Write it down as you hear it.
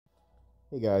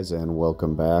Hey guys, and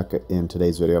welcome back. In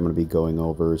today's video I'm going to be going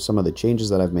over some of the changes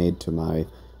that I've made to my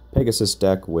Pegasus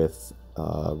deck with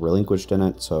Relinquished in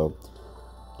it. So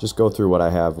just go through what I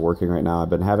have working right now. I've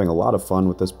been having a lot of fun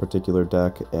with this particular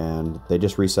deck, and they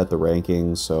just reset the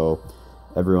rankings, so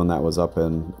everyone that was up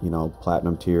in,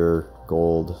 Platinum tier,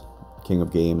 Gold, King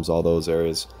of Games, all those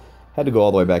areas had to go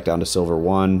all the way back down to Silver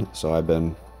 1, so I've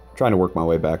been trying to work my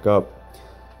way back up.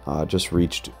 Just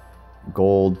reached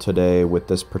Gold today with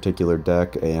this particular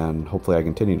deck, and hopefully I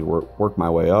continue to work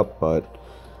my way up. But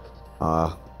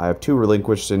I have 2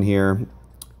 Relinquished in here,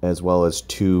 as well as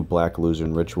 2 Black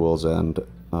Illusion Rituals, and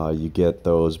you get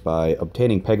those by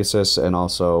obtaining Pegasus and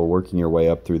also working your way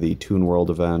up through the Toon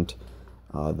World event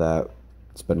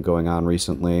that's been going on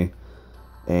recently.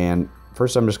 And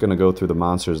first I'm just going to go through the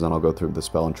monsters, then I'll go through the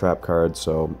spell and trap cards.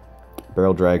 So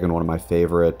Barrel Dragon, one of my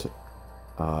favorite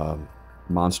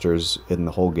monsters in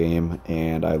the whole game,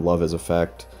 and I love his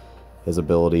effect, his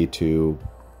ability to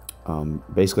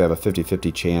basically have a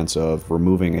 50-50 chance of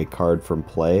removing a card from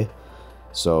play.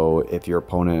 So if your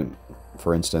opponent,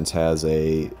 for instance, has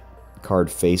a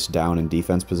card face down in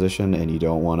defense position and you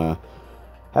don't want to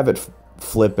have it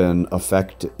flip and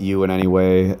affect you in any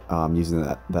way, using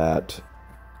that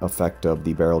effect of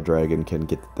the Barrel Dragon can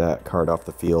get that card off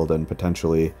the field and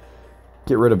potentially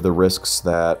get rid of the risks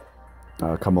that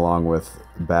come along with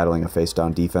battling a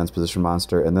face-down defense position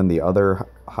monster. And then the other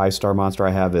high-star monster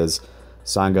I have is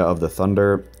Sangha of the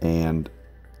Thunder, and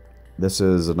this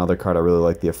is another card I really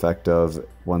like the effect of.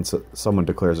 Once someone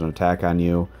declares an attack on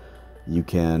you, you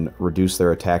can reduce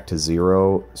their attack to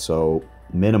 0. So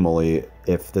minimally,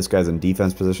 if this guy's in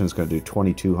defense position, it's going to do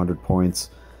 2,200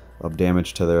 points of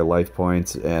damage to their life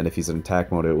points, and if he's in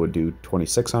attack mode, it would do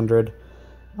 2,600.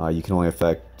 You can only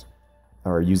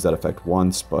use that effect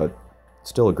once, but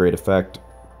still a great effect.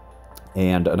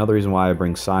 And another reason why I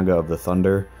bring Sangha of the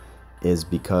Thunder is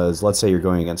because, let's say you're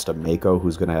going against a Mako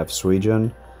who's going to have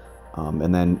Suijin,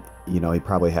 and then, he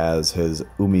probably has his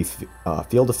Umi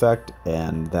field effect,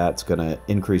 and that's going to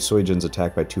increase Suijin's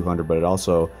attack by 200, but it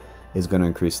also is going to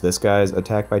increase this guy's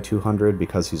attack by 200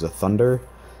 because he's a Thunder,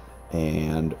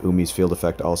 and Umi's field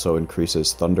effect also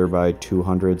increases Thunder by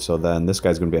 200, so then this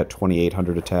guy's going to be at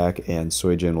 2,800 attack, and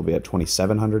Suijin will be at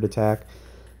 2,700 attack.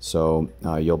 So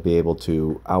you'll be able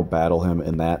to out-battle him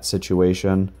in that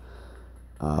situation.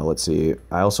 Let's see.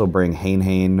 I also bring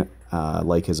Hain,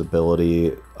 like his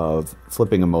ability of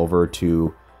flipping him over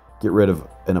to get rid of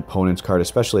an opponent's card,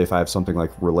 especially if I have something like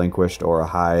Relinquished or a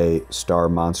high-star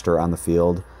monster on the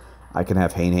field. I can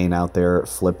have Hain out there,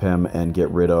 flip him, and get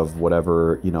rid of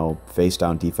whatever,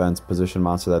 face-down defense position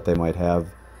monster that they might have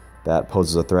that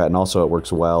poses a threat. And also it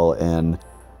works well in,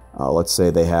 let's say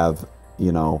they have,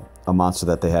 a monster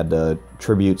that they had to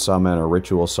tribute summon or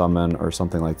ritual summon or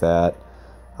something like that,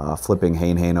 flipping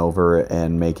Hain over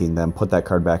and making them put that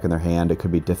card back in their hand. It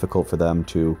could be difficult for them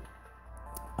to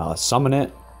summon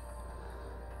it.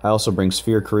 I also bring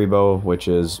Sphere Karibo, which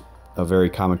is a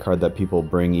very common card that people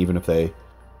bring even if they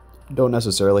don't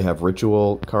necessarily have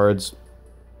ritual cards.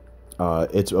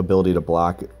 Its ability to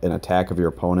block an attack of your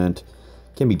opponent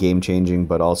can be game-changing,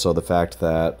 but also the fact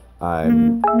that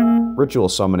I'm ritual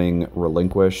summoning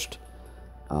Relinquished,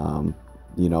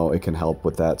 it can help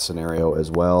with that scenario as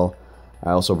well.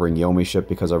 I also bring Yomi Ship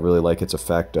because I really like its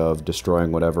effect of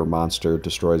destroying whatever monster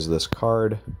destroys this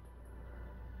card.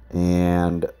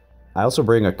 And I also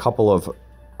bring a couple of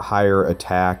higher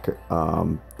attack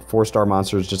 4-star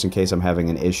monsters just in case I'm having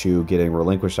an issue getting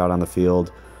Relinquished out on the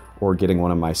field or getting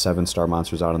one of my 7-star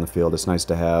monsters out on the field. It's nice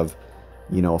to have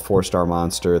a 4-star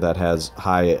monster that has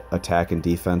high attack and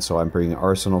defense, so I'm bringing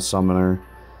Arsenal Summoner.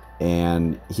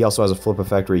 And he also has a flip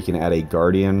effect where you can add a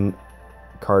Guardian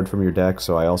card from your deck,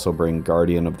 so I also bring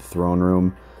Guardian of the Throne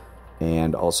Room.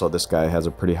 And also this guy has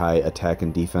a pretty high attack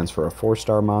and defense for a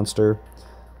 4-star monster.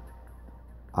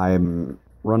 I'm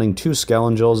running 2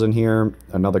 Skelengels in here,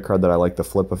 another card that I like the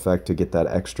flip effect to get that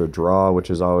extra draw, which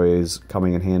is always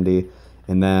coming in handy.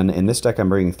 And then in this deck I'm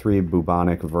bringing 3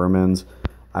 Bubonic Vermins.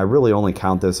 I really only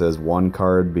count this as 1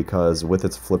 card because with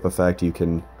its flip effect you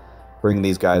can bring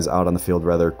these guys out on the field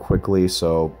rather quickly.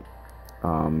 So,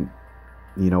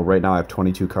 right now I have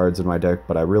 22 cards in my deck,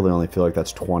 but I really only feel like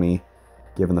that's 20,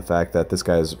 given the fact that this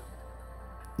guy's,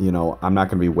 I'm not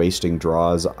going to be wasting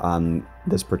draws on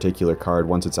this particular card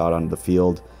once it's out on the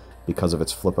field because of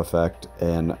its flip effect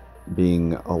and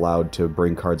being allowed to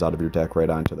bring cards out of your deck right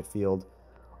onto the field.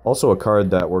 Also a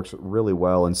card that works really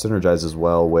well and synergizes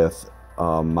well with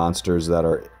monsters that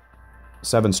are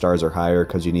 7 stars or higher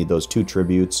because you need those 2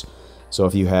 tributes. So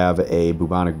if you have a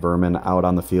Bubonic Vermin out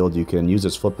on the field, you can use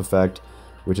its flip effect,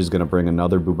 which is going to bring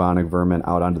another bubonic vermin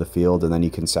out onto the field, and then you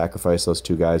can sacrifice those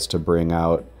 2 guys to bring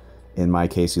out, in my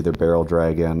case, either Barrel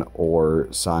Dragon or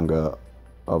Sangha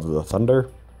of the Thunder.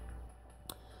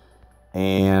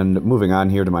 And moving on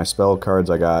here to my spell cards,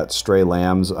 I got Stray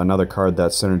Lambs, another card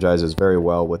that synergizes very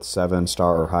well with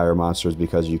 7-star or higher monsters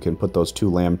because you can put those 2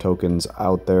 lamb tokens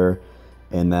out there,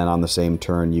 and then on the same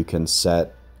turn you can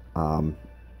set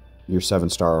your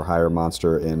 7-star or higher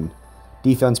monster in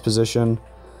defense position.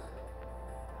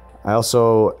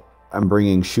 I'm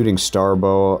bringing Shooting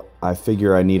Starbow. I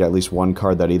figure I need at least 1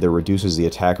 card that either reduces the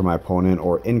attack of my opponent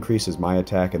or increases my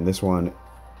attack, and this one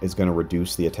is going to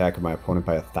reduce the attack of my opponent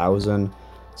by 1,000,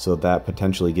 so that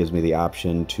potentially gives me the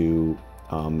option to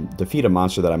defeat a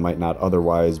monster that I might not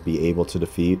otherwise be able to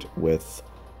defeat with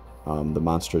the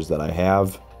monsters that I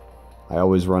have. I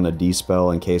always run a D-spell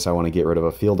in case I want to get rid of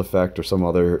a field effect or some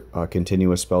other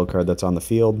continuous spell card that's on the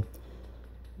field.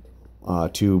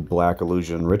 2 Black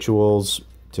Illusion Rituals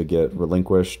to get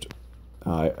relinquished.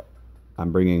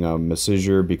 I'm bringing a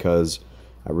Messenger because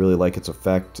I really like its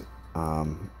effect.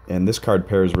 And this card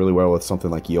pairs really well with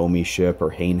something like Yomi Ship or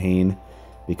Hain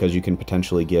because you can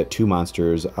potentially get 2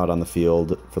 monsters out on the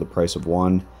field for the price of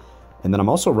 1. And then I'm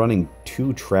also running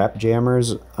 2 Trap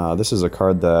Jammers. This is a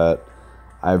card that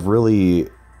I've really,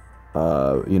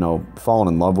 fallen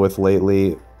in love with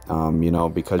lately.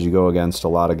 Because you go against a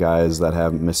lot of guys that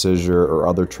have Messenger or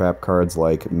other trap cards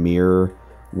like Mirror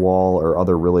Wall or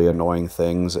other really annoying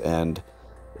things, and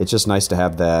it's just nice to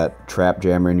have that Trap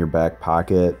Jammer in your back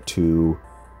pocket to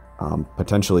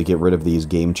potentially get rid of these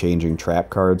game-changing trap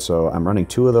cards. So I'm running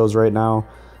 2 of those right now.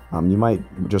 You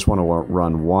might just want to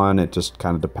run 1. It just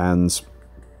kind of depends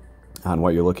on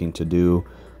what you're looking to do.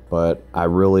 But I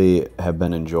really have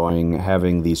been enjoying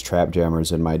having these Trap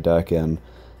Jammers in my deck, and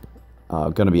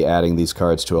going to be adding these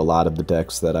cards to a lot of the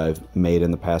decks that I've made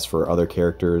in the past for other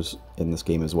characters in this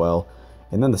game as well.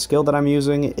 And then the skill that I'm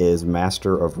using is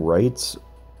Master of Rites.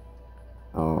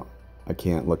 Oh, I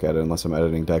can't look at it unless I'm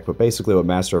editing deck, but basically what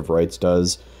Master of Rites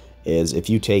does is if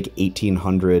you take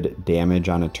 1800 damage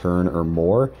on a turn or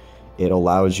more, it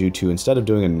allows you to, instead of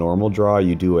doing a normal draw,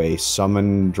 you do a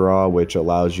summon draw, which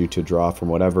allows you to draw from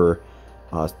whatever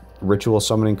ritual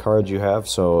summoning cards you have.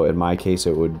 So in my case,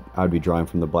 I'd be drawing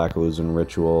from the Black Illusion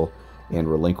Ritual and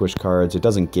Relinquished cards. It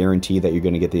doesn't guarantee that you're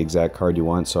going to get the exact card you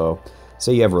want. So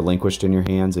say you have Relinquished in your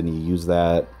hands and you use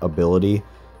that ability,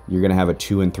 you're going to have a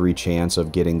 2 in 3 chance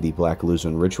of getting the Black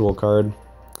Illusion Ritual card,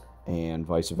 and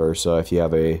vice versa. If you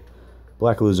have a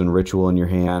Black Illusion Ritual in your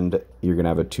hand, you're going to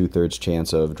have a 2/3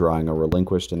 chance of drawing a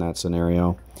Relinquished in that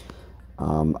scenario.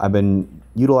 I've been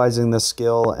utilizing this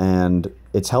skill, and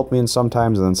it's helped me in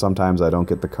sometimes, and then sometimes I don't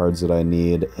get the cards that I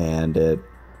need, and it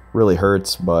really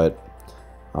hurts, but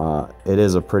it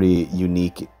is a pretty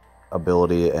unique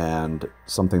ability and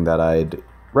something that I'd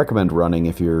recommend running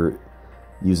if you're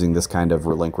using this kind of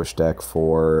Relinquished deck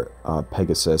for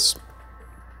Pegasus.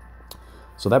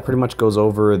 So that pretty much goes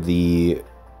over the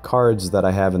cards that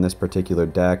I have in this particular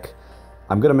deck.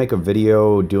 I'm going to make a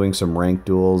video doing some ranked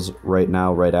duels right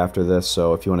now, right after this,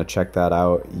 so if you want to check that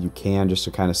out, you can, just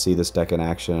to kind of see this deck in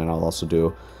action, and I'll also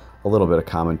do a little bit of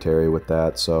commentary with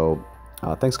that. So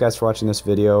thanks guys for watching this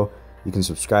video. You can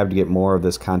subscribe to get more of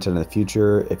this content in the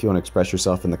future. If you want to express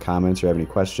yourself in the comments or have any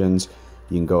questions,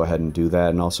 you can go ahead and do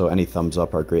that, and also any thumbs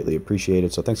up are greatly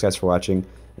appreciated. So thanks guys for watching,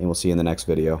 and we'll see you in the next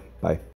video. Bye.